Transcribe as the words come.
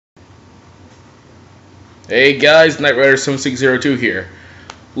Hey guys, Knight Rider 7602 here.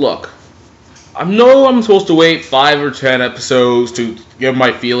 Look, I know I'm supposed to wait 5 or 10 episodes to give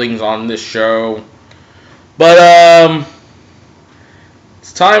my feelings on this show, but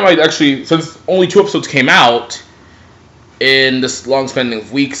it's time I actually, since only 2 episodes came out in this long span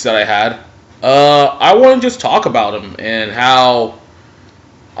of weeks that I had, I want to just talk about them and how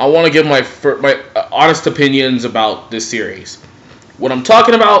I want to give my honest opinions about this series. What I'm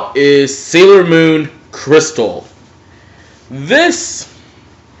talking about is Sailor Moon Crystal. This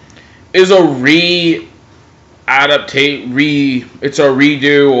is a it's a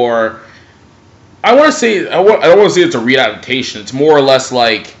redo, or I want to say I don't want to say it's a readaptation. It's more or less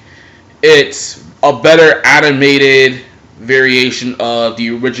like it's a better animated variation of the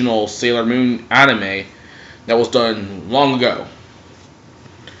original Sailor Moon anime that was done long ago.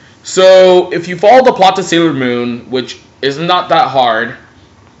 So, if you follow the plot to Sailor Moon, is not that hard,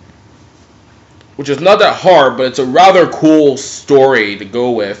 but it's a rather cool story to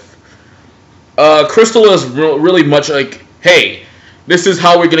go with. Crystal is really much like, hey, this is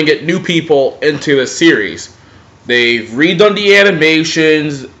how we're going to get new people into the series. They've redone the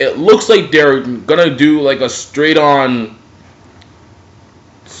animations. It looks like they're going to do like a straight-on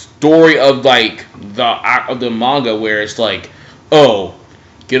story of like the manga, where it's like, oh,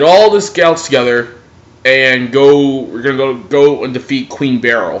 get all the scouts together and go. We're gonna go and defeat Queen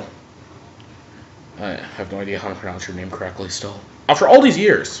Beryl. I have no idea how to pronounce her name correctly. Still, after all these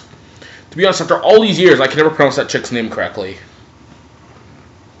years, to be honest, after all these years, I can never pronounce that chick's name correctly.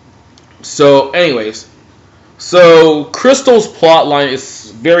 So, anyways, Crystal's plot line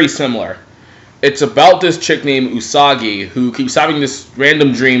is very similar. It's about this chick named Usagi who keeps having this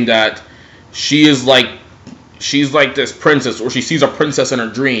random dream that she's like this princess, or she sees a princess in her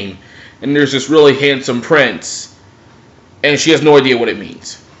dream, and there's this really handsome prince, and she has no idea what it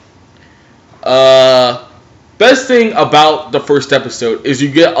means. Best thing about the first episode is you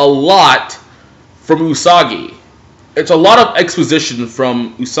get a lot from Usagi. It's a lot of exposition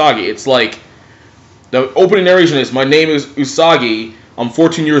from Usagi. It's like, the opening narration is, my name is Usagi, I'm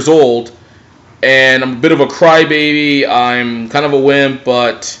 14 years old, and I'm a bit of a crybaby, I'm kind of a wimp,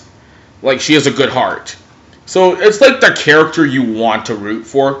 but like, she has a good heart. So it's like the character you want to root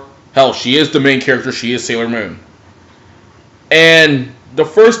for. Hell, she is the main character, she is Sailor Moon. And the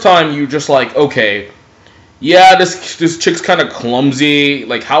first time you just like, okay, yeah, this chick's kind of clumsy.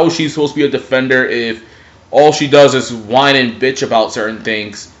 Like, how is she supposed to be a defender if all she does is whine and bitch about certain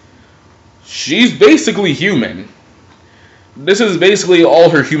things? She's basically human. This is basically all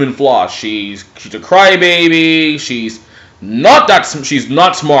her human flaws. She's a crybaby. She's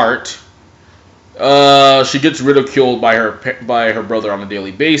not smart. She gets ridiculed by her brother on a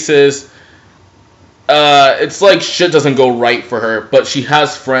daily basis. It's like shit doesn't go right for her, but she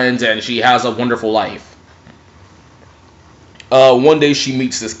has friends and she has a wonderful life. One day she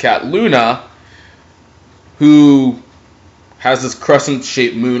meets this cat, Luna, who has this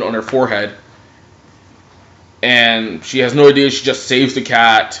crescent-shaped moon on her forehead. And she has no idea, she just saves the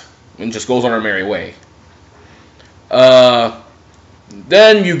cat and just goes on her merry way.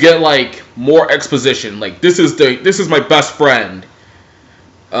 Then you get like more exposition. Like, this is my best friend.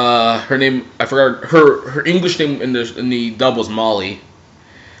 Her name, I forgot her English name in the dub was Molly.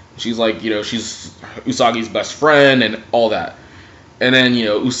 She's like, she's Usagi's best friend and all that. And then,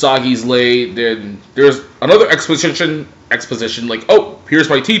 Usagi's late. Then there's another exposition. Like, oh, here's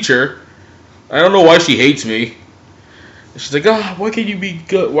my teacher. I don't know why she hates me. She's like, why can't you be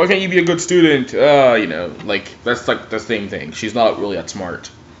good? Why can't you be a good student? Like, that's like the same thing. She's not really that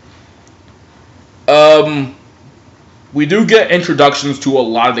smart. We do get introductions to a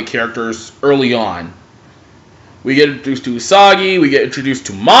lot of the characters early on. We get introduced to Usagi. We get introduced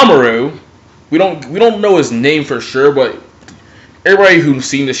to Mamoru. We don't know his name for sure, but everybody who's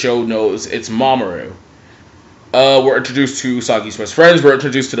seen the show knows it's Mamoru. We're introduced to Usagi's best friends. We're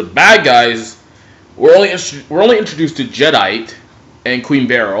introduced to the bad guys. We're only introduced to Jadeite and Queen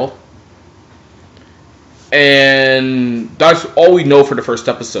Beryl, and that's all we know for the first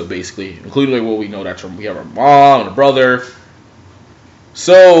episode, basically, including like what we know that's from. We have our mom and a brother.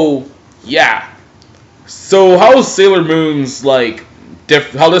 So yeah. So how is Sailor Moon's like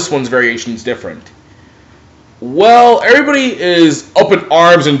how this one's variation is different? Well, everybody is up in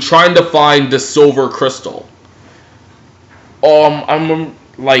arms and trying to find the silver crystal. I'm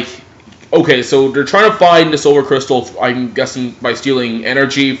like, okay, so they're trying to find the silver crystal, I'm guessing by stealing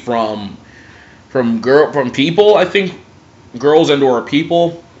energy from people, I think, girls and or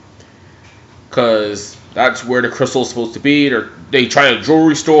people, because that's where the crystal is supposed to be. They try a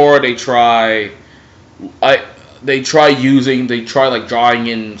jewelry store, they try like drawing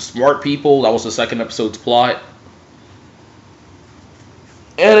in smart people. That was the second episode's plot.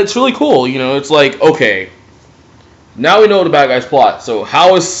 And it's really cool, you know, it's like, okay, now we know the bad guy's plot, so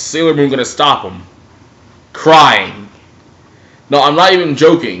how is Sailor Moon gonna stop him? Crying. No, I'm not even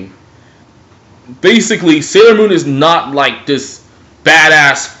joking. Basically, Sailor Moon is not like this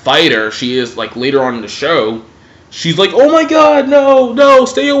badass fighter she is like later on in the show. She's like, oh my god, no, no,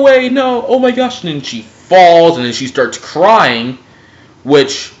 stay away, no, oh my gosh, and then she falls, and then she starts crying,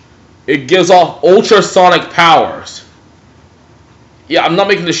 which, it gives off ultrasonic powers. Yeah, I'm not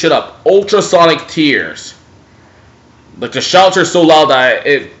making this shit up. Ultrasonic tears. Like, the shouts are so loud that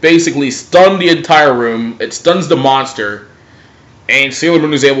it basically stunned the entire room. It stuns the monster. And Sailor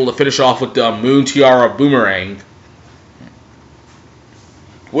Moon is able to finish off with the Moon Tiara Boomerang.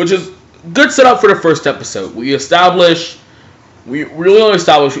 Which is good setup for the first episode. We really establish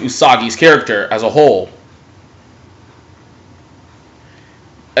Usagi's character as a whole.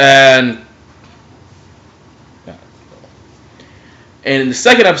 And in the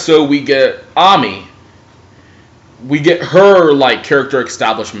second episode, we get Ami. We get her, like, character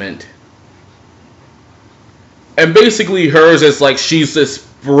establishment. And basically hers is, like, she's this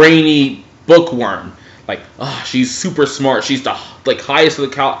brainy bookworm. Like, she's super smart. She's the, like, highest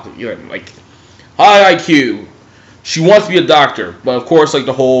of the, you know, like, high IQ. She wants to be a doctor. But, of course, like,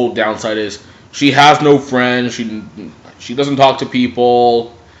 the whole downside is she has no friends. She doesn't talk to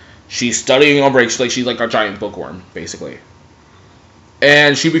people. She's studying on break. She's like a giant bookworm, basically.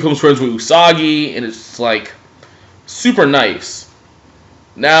 And she becomes friends with Usagi, and it's, like, super nice.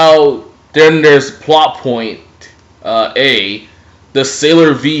 Now, then there's plot point A, the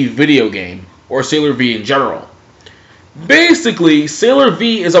Sailor V video game, or Sailor V in general. Basically, Sailor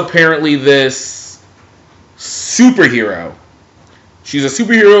V is apparently this superhero. She's a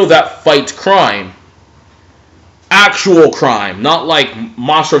superhero that fights crime. Actual crime, not like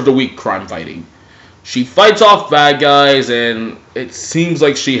Monster of the Week crime fighting. She fights off bad guys, and it seems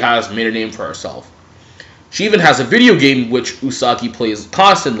like she has made a name for herself. She even has a video game which Usagi plays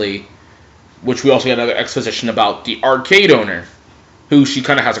constantly, which we also get another exposition about the arcade owner, who she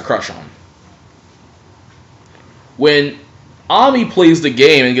kind of has a crush on. When Ami plays the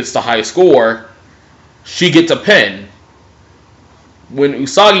game and gets the high score, she gets a pin. When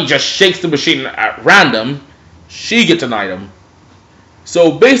Usagi just shakes the machine at random, she gets an item.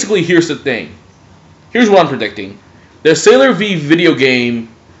 So basically, here's the thing. Here's what I'm predicting. The Sailor V video game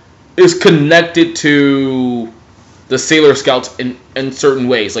is connected to the Sailor Scouts in certain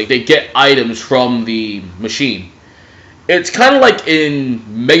ways. Like, they get items from the machine. It's kind of like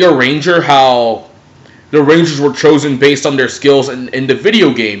in Mega Ranger, how the Rangers were chosen based on their skills in the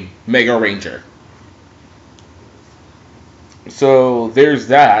video game Mega Ranger. So, there's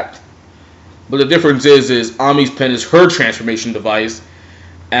that. But the difference is Ami's pen is her transformation device,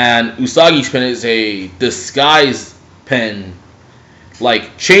 and Usagi's pen is a disguise pen.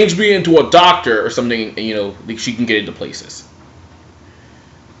 Like, change me into a doctor or something, and, you know, like, she can get into places.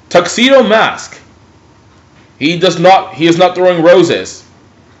 Tuxedo Mask. He is not throwing roses.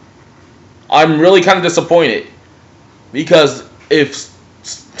 I'm really kind of disappointed. Because if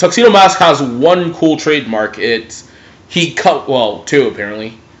Tuxedo Mask has one cool trademark, it's two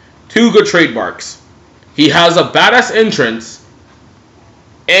apparently. Two good trademarks. He has a badass entrance,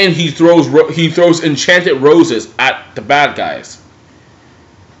 and he throws enchanted roses at the bad guys.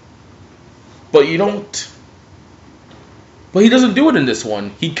 But he doesn't do it in this one.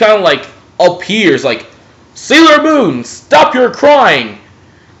 He kind of like appears like, Sailor Moon, stop your crying.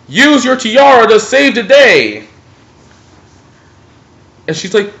 Use your tiara to save the day. And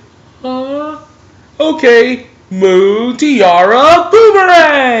she's like, okay, Moon Tiara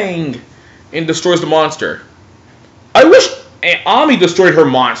Boomerang, and destroys the monster. I wish Ami destroyed her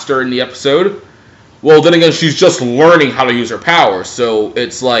monster in the episode. Well, then again, she's just learning how to use her powers, so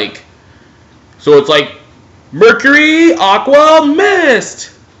it's like Mercury, Aqua,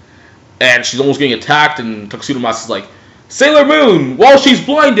 Mist, and she's almost getting attacked, and Tuxedo Mask is like, Sailor Moon, while she's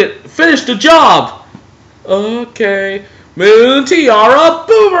blinded, finish the job. Okay, Moon Tiara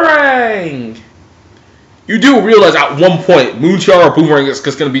Boomerang. You do realize at one point, Moon Tiara Boomerang is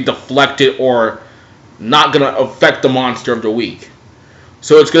just going to be deflected or not going to affect the monster of the week.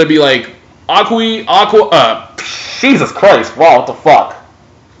 So it's going to be like, Jesus Christ, wow, what the fuck?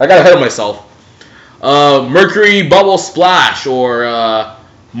 I got ahead of myself. Mercury Bubble Splash, or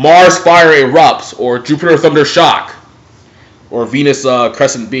Mars Fire Erupts, or Jupiter Thunder Shock, or Venus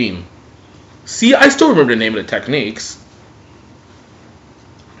Crescent Beam. See, I still remember the name of the techniques.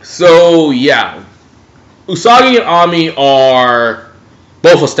 So, yeah. Usagi and Ami are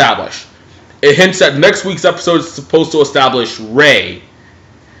both established. It hints that next week's episode is supposed to establish Ray,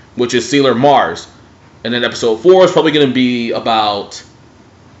 which is Sailor Mars. And then episode 4 is probably going to be about...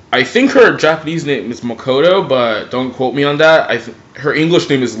 I think her Japanese name is Makoto, but don't quote me on that. Her English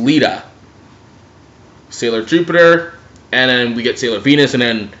name is Lita. Sailor Jupiter, and then we get Sailor Venus, and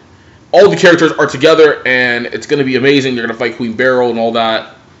then all the characters are together, and it's going to be amazing. They're going to fight Queen Beryl and all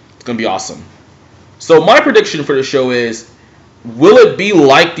that. It's going to be awesome. So my prediction for the show is, will it be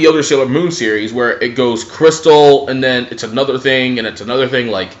like the other Sailor Moon series, where it goes Crystal, and then it's another thing, and it's another thing,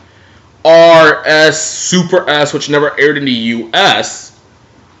 like RS, Super S, which never aired in the US?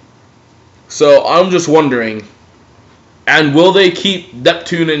 So I'm just wondering, and will they keep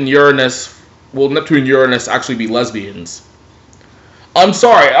Neptune and Uranus? Will Neptune and Uranus actually be lesbians? I'm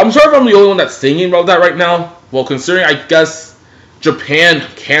sorry if I'm the only one that's thinking about that right now. Well, considering I guess Japan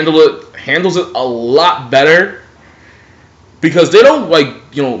handles it a lot better, because they don't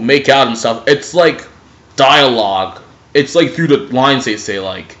make out and stuff. It's like dialogue. It's like through the lines they say,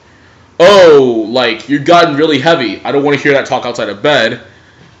 like, oh, like, you've gotten really heavy. I don't want to hear that talk outside of bed.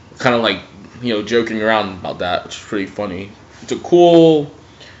 Kind of like, joking around about that, which is pretty funny. It's a cool,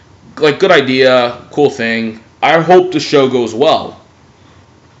 good idea, cool thing. I hope the show goes well.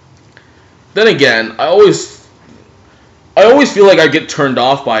 Then again, I always feel like I get turned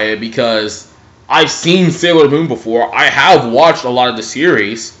off by it because I've seen Sailor Moon before. I have watched a lot of the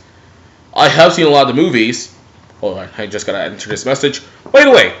series. I have seen a lot of the movies. Hold on, I just gotta enter this message. By the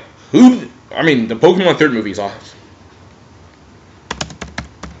way, the Pokemon 3rd movie is awesome.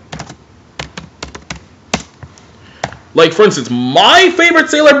 Like, for instance, my favorite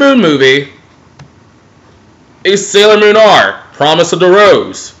Sailor Moon movie is Sailor Moon R, Promise of the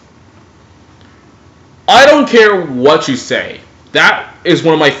Rose. I don't care what you say. That is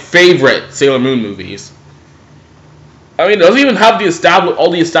one of my favorite Sailor Moon movies. I mean, it doesn't even have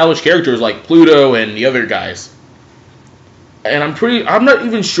all the established characters like Pluto and the other guys. And I'm not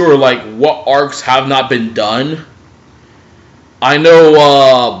even sure, what arcs have not been done. I know,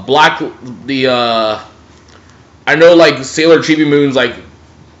 I know, Sailor Chibi Moon's,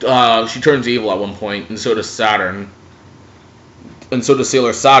 she turns evil at one point, and so does Saturn. And so does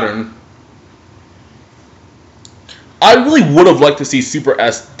Sailor Saturn. I really would have liked to see Super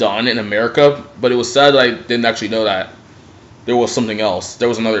S done in America, but it was sad that I didn't actually know that there was something else. There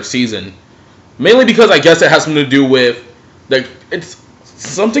was another season. Mainly because I guess it has something to do with, it's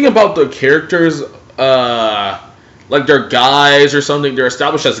something about the characters, they're guys or something. They're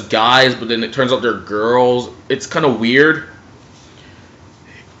established as guys, but then it turns out they're girls. It's kind of weird.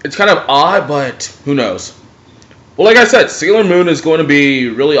 It's kind of odd, but who knows. Well, like I said, Sailor Moon is going to be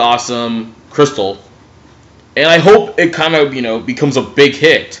really awesome. Crystal. And I hope it kind of, becomes a big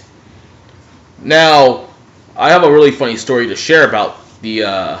hit. Now, I have a really funny story to share about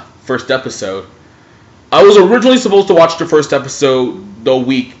the first episode. I was originally supposed to watch the first episode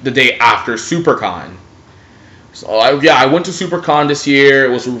the day after SuperCon. So, I went to SuperCon this year. It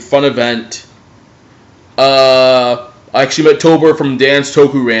was a fun event. I actually met Tober from Dan's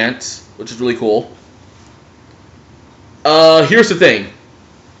Toku Rants, which is really cool. Here's the thing.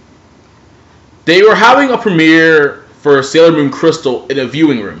 They were having a premiere for Sailor Moon Crystal in a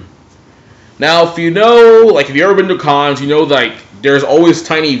viewing room. Now, if you've ever been to cons, there's always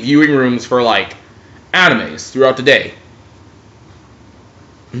tiny viewing rooms for, animes throughout the day.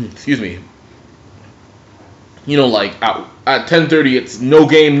 Excuse me. At 10:30, it's No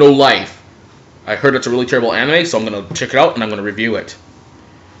Game, No Life. I heard it's a really terrible anime, so I'm going to check it out and I'm going to review it.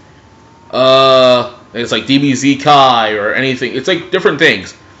 It's like DBZ Kai or anything. It's different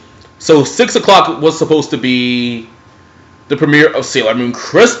things. So 6 o'clock was supposed to be the premiere of Sailor Moon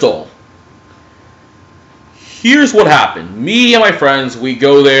Crystal. Here's what happened. Me and my friends, we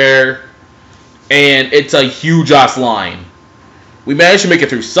go there, and it's a huge-ass line. We managed to make it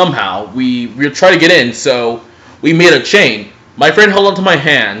through somehow. We were trying to get in, so we made a chain. My friend held onto my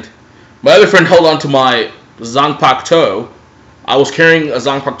hand. My other friend held onto my Zanpakuto. I was carrying a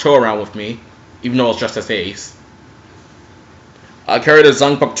Zanpakuto around with me, even though it was just a face. I carried a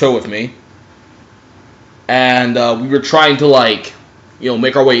Zanpakuto with me. And we were trying to,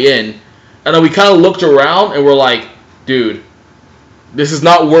 make our way in. And then we kind of looked around and we're like, dude, this is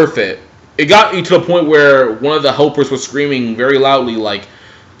not worth it. It got me to the point where one of the helpers was screaming very loudly,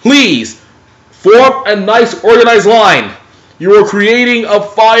 please, form a nice organized line. You are creating a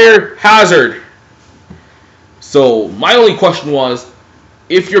fire hazard. So my only question was,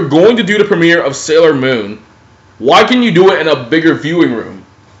 if you're going to do the premiere of Sailor Moon, why can you do it in a bigger viewing room?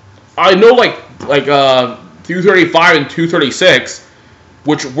 I know 235 and 236,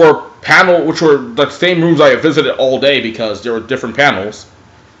 which were the same rooms I visited all day because there were different panels.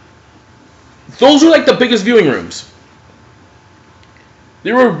 those are like the biggest viewing rooms.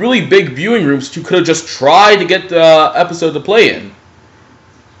 They were really big viewing rooms that you could have just tried to get the episode to play in.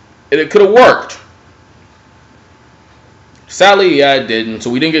 And it could have worked. Sadly, yeah, it didn't, so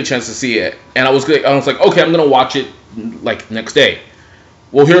we didn't get a chance to see it. And I was like, okay, I'm going to watch it like next day.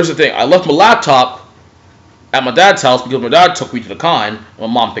 Well, here's the thing. I left my laptop at my dad's house because my dad took me to the con, and my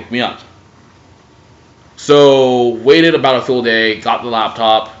mom picked me up. So, waited about a full day, got the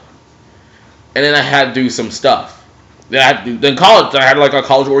laptop, and then I had to do some stuff. Then college, I had like a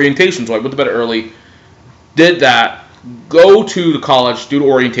college orientation, so I went to bed early, did that, go to the college, do the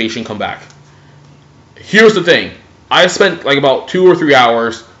orientation, come back. Here's the thing. I spent like about 2 or 3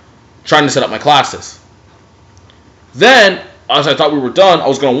 hours trying to set up my classes. Then, as I thought we were done, I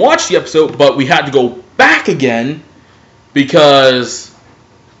was going to watch the episode, but we had to go back again because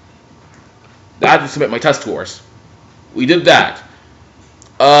I had to submit my test scores. We did that.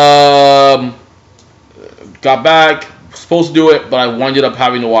 Got back, supposed to do it, but I ended up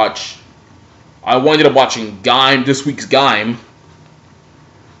having to watch. I ended up watching Gaim, this week's Gaim,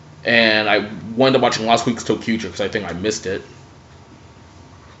 and I ended up watching last week's ToQger because I think I missed it.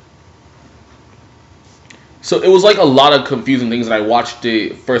 So it was like a lot of confusing things, and I watched the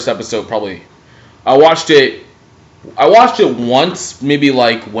first episode probably. I watched it once, maybe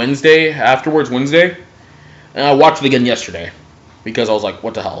like Wednesday, and I watched it again yesterday because I was like,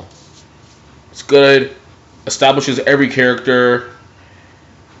 what the hell? It's good, establishes every character,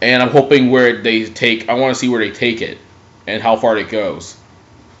 and I'm hoping I want to see where they take it and how far it goes.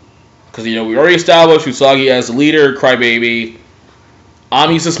 Because, we already established Usagi as the leader, crybaby.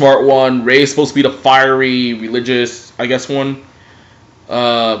 Ami's the smart one. Rei's supposed to be the fiery, religious, I guess, one.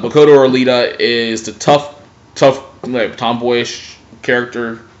 Makoto Arita is the tough, like, tomboyish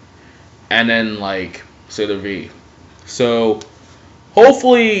character. And then, like, Sailor V. So,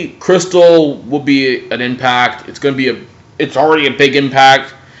 hopefully, Crystal will be an impact. It's already a big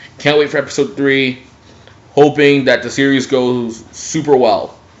impact. Can't wait for episode 3. Hoping that the series goes super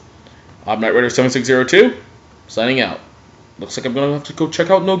well. I'm Night Rider 7602, signing out. Looks like I'm going to have to go check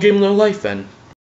out No Game No Life then.